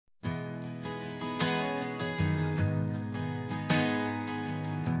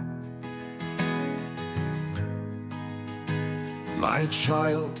My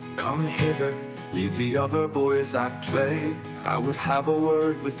child, come hither, leave the other boys at play. I would have a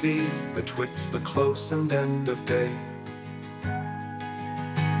word with thee betwixt the close and end of day.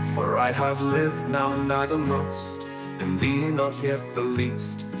 For I have lived now nigh the most, and thee not yet the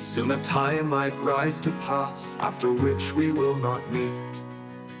least. Soon a time might rise to pass, after which we will not meet.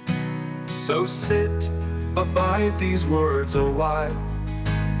 So sit, abide these words a while,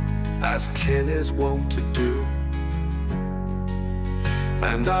 as kin is wont to do.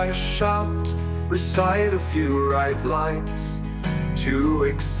 And I shout, recite a few right lines, to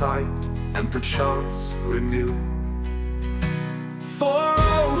excite and perchance renew. For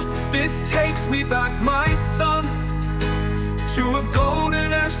oh, this takes me back, my son, to a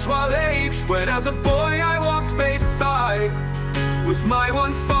golden erstwhile age, when as a boy I walked beside with my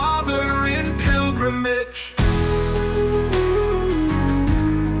one father in pilgrimage.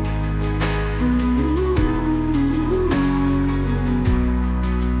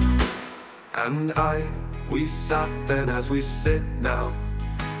 And we sat then as we sit now,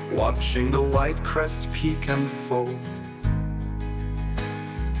 watching the white crest peak and fold.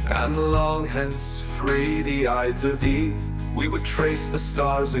 And long hence, free the ides of eve, we would trace the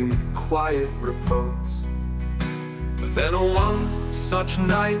stars in quiet repose. But then one such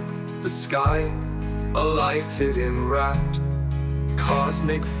night, the sky alighted in rapt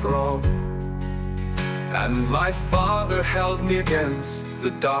cosmic throng, and my father held me against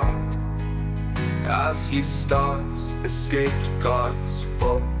the dark, as he stars escaped God's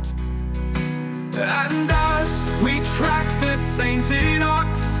vault. And as we tracked this sainted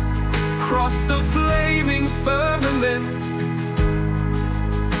ox across the flaming firmament,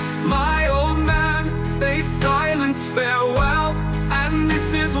 my old man bade silence farewell, and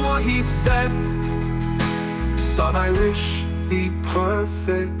this is what he said: Son, I wish thee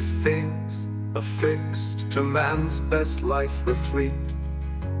perfect things, affixed to man's best life replete,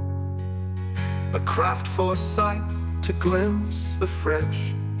 a craft for sight to glimpse the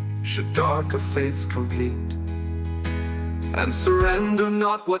fresh, should darker fates complete, and surrender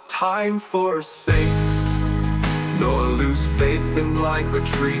not what time forsakes, nor lose faith in blind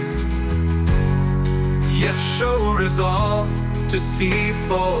retreat, yet show resolve to see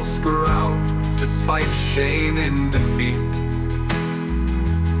false ground, despite shame in defeat.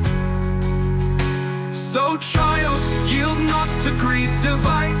 So child, yield not to greed's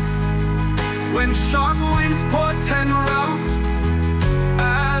device, when sharp winds portend rout,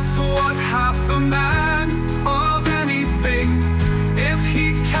 as what hath a man of anything, if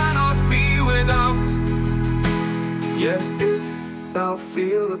he cannot be without? Yet if thou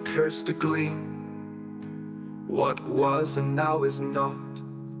feel a curse to glean, what was and now is not,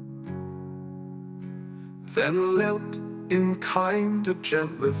 then lilt in kind of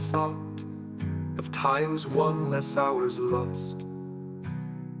gentler thought, of time's one less hours lost.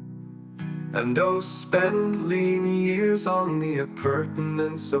 And oh, spend lean years on the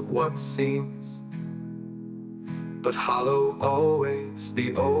appurtenance of what seems, but hallow always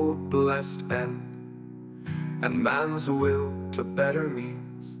the old blessed end, and man's will to better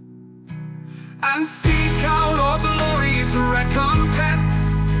means. And seek out all glory's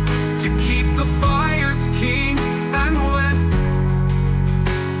recompense, to keep the fires keen, and when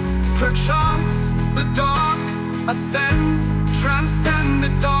perchance the dark ascends, transcend the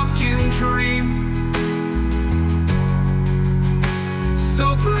darkened dream.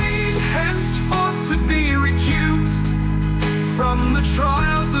 So plead henceforth to be recused from the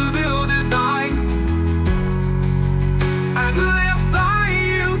trials of ill design, and live thy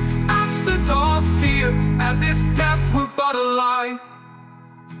youth absent all fear, as if death were but a lie.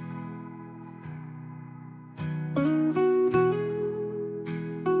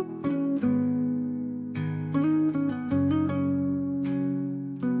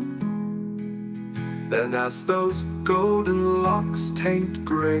 Then as those golden locks taint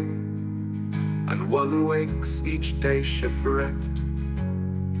gray, and one wakes each day shipwrecked,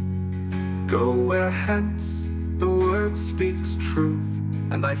 go where hence the word speaks truth,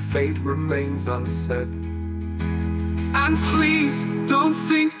 and thy fate remains unsaid. And please don't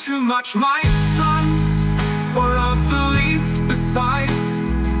think too much, my son, or of the least besides,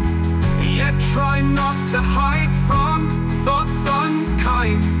 yet try not to hide from thoughts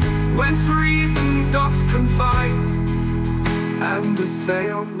unkind, whence reason doth confide, and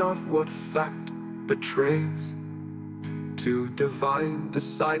assail not what fact betrays to divine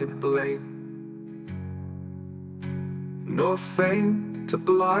decided blame, nor feign to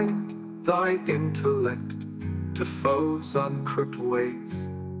blind thy intellect to foes' uncrooked ways.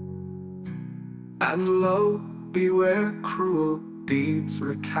 And lo, beware cruel deeds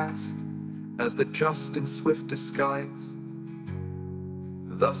recast, as the just in swift disguise,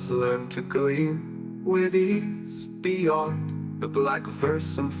 thus learn to glean with ease beyond the black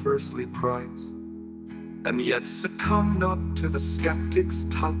verse and firstly prize, and yet succumb not to the skeptic's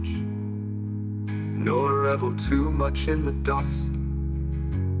touch, nor revel too much in the dust,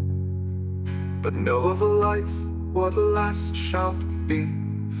 but know of a life what last shalt be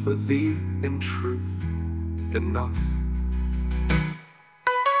for thee in truth enough.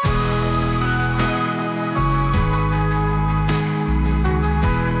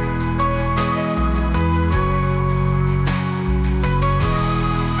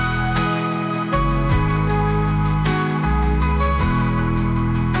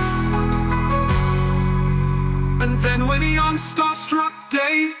 And then when yon star-struck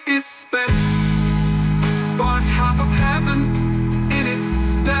day is spent, spark half of heaven in its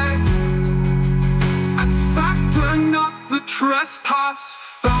stead, and factor not the trespass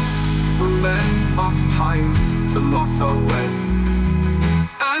felt, for men of time to loss are wed,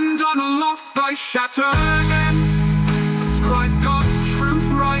 and on aloft thy shattered end ascribe God's truth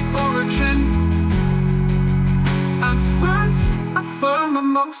right origin, and first affirm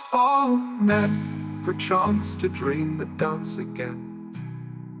amongst all men perchance to dream the dance again.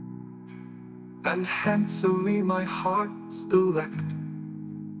 And hence only my heart's elect,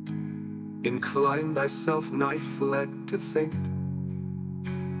 incline thyself knife-led to think,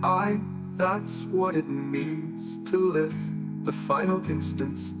 aye, that's what it means to live the final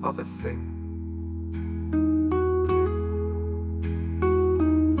instance of a thing.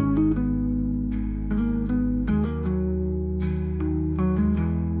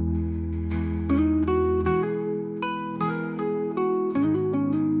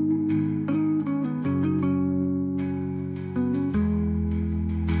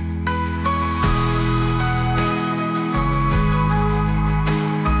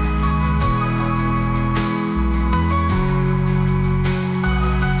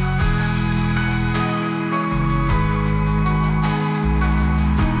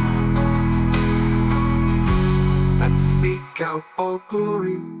 Out all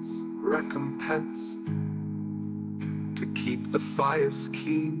glory's recompense, to keep the fires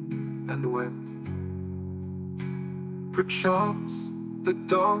keen, and when perchance the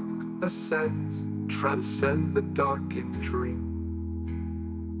dark ascends, transcend the dark in dream.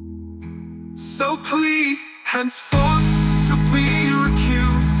 So plead henceforth to be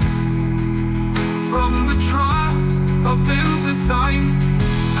recused from the trials of ill design,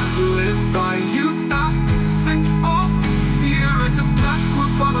 and live thy youth absent of fear, as if death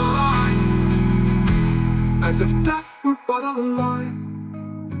were but a lie, as if death were but a lie.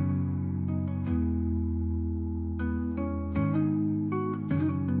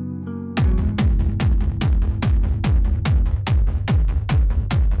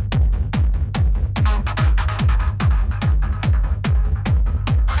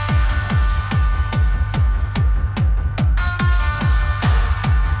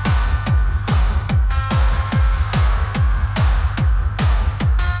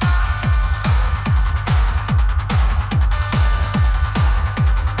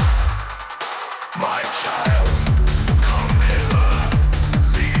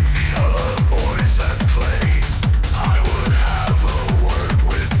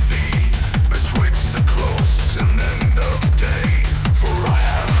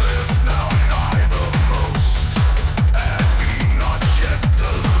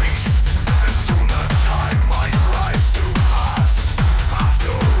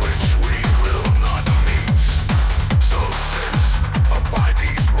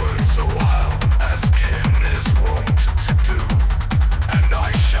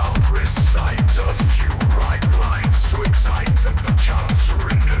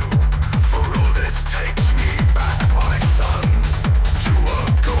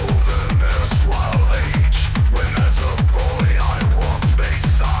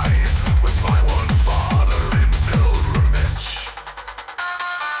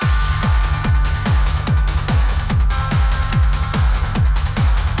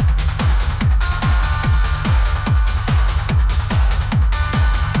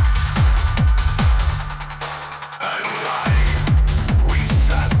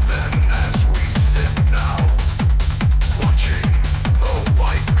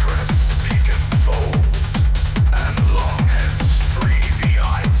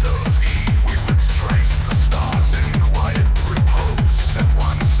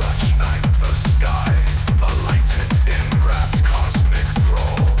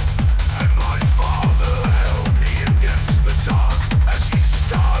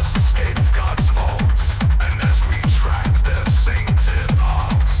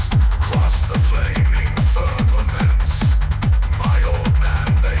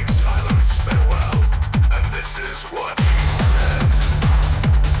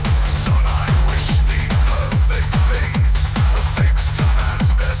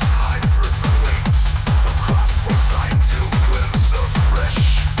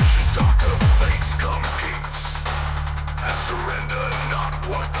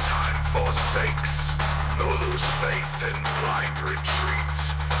 forsakes, nor lose faith in blind retreat.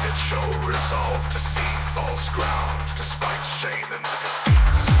 It show resolve to see false ground, despite shame and defeat.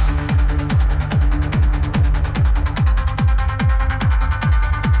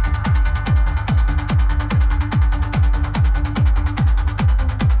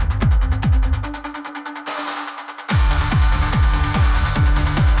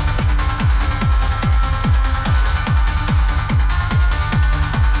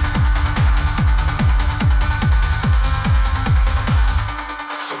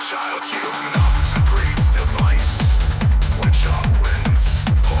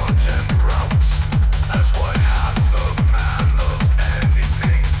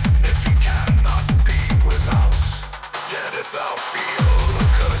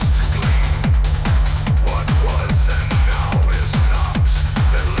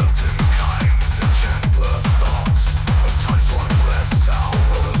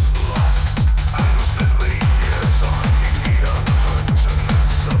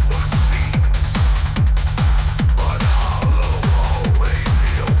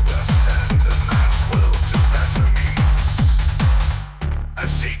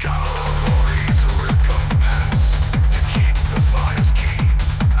 Seek out